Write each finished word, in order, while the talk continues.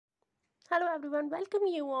Hello everyone, welcome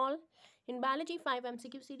you all in Biology 5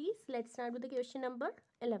 MCQ series. Let's start with the question number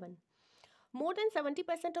 11. More than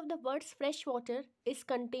 70% of the world's fresh water is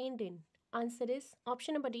contained in. Answer is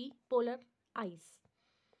option number D, polar ice.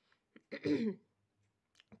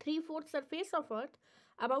 3/4 surface of Earth,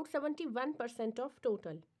 about 71% of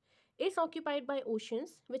total, is occupied by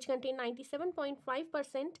oceans which contain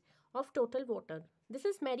 97.5% of total water. This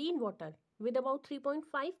is marine water with about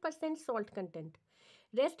 3.5% salt content.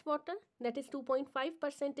 Rest water, that is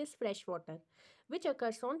 2.5%, is fresh water which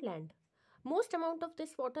occurs on land. Most amount of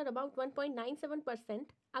this water, about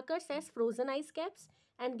 1.97%, occurs as frozen ice caps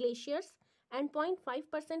and glaciers, and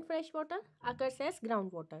 0.5% fresh water occurs as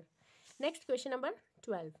groundwater. Next, question number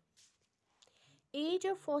 12. Age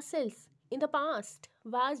of fossils in the past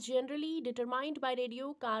was generally determined by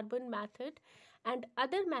radiocarbon method and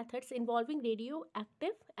other methods involving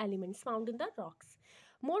radioactive elements found in the rocks.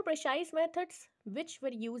 More precise methods which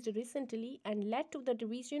were used recently and led to the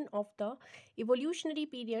division of the evolutionary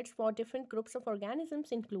periods for different groups of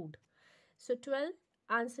organisms include. So 12,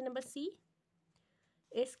 answer number C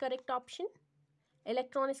is correct option.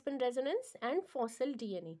 Electron spin resonance and fossil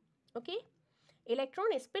DNA. Okay.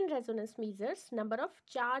 Electron spin resonance measures number of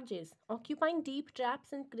charges occupying deep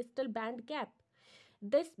traps in crystal band gap.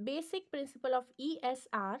 This basic principle of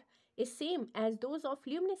ESR is same as those of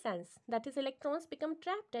luminescence, that is, electrons become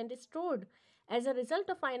trapped and stored as a result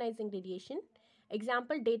of ionizing radiation.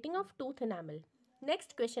 Example, dating of tooth enamel.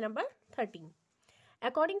 Next, question number 13.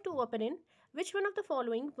 According to Oparin, which one of the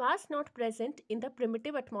following was not present in the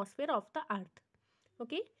primitive atmosphere of the earth?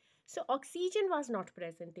 Okay, so oxygen was not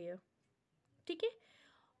present here. Okay,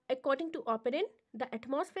 according to Oparin, the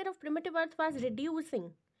atmosphere of primitive earth was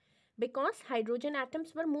reducing because hydrogen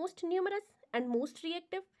atoms were most numerous and most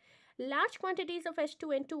reactive. Large quantities of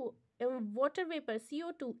H2N2, water vapor,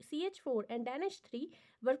 CO2, CH4 and NH3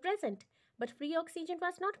 were present, but free oxygen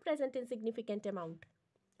was not present in significant amount.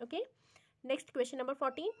 Okay. Next, question number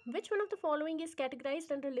 14. Which one of the following is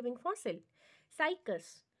categorized under living fossil?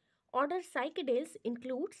 Cycas. Order Cycadales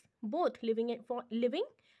includes both living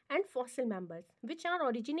and fossil members, which are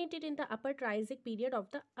originated in the Upper Triassic period of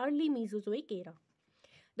the early Mesozoic era.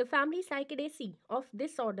 The family Cycadaceae of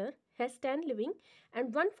this order has 10 living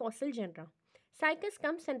and 1 fossil genera. Cycas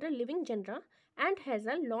comes under living genera and has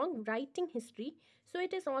a long writing history, so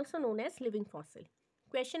it is also known as living fossil.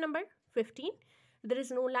 Question number 15. There is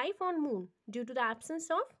no life on moon due to the absence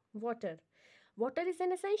of water. Water is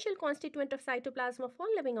an essential constituent of cytoplasm of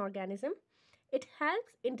all living organism. It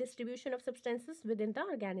helps in distribution of substances within the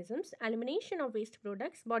organisms, elimination of waste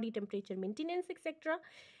products, body temperature maintenance, etc.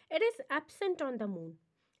 It is absent on the moon.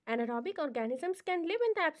 Anaerobic organisms can live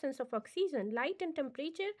in the absence of oxygen. Light and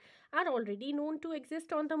temperature are already known to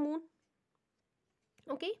exist on the moon.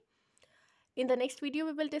 Okay. In the next video,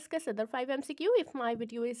 we will discuss other 5 MCQ. If my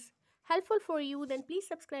video is helpful for you, then please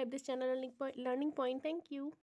subscribe this channel Learning Point. Thank you.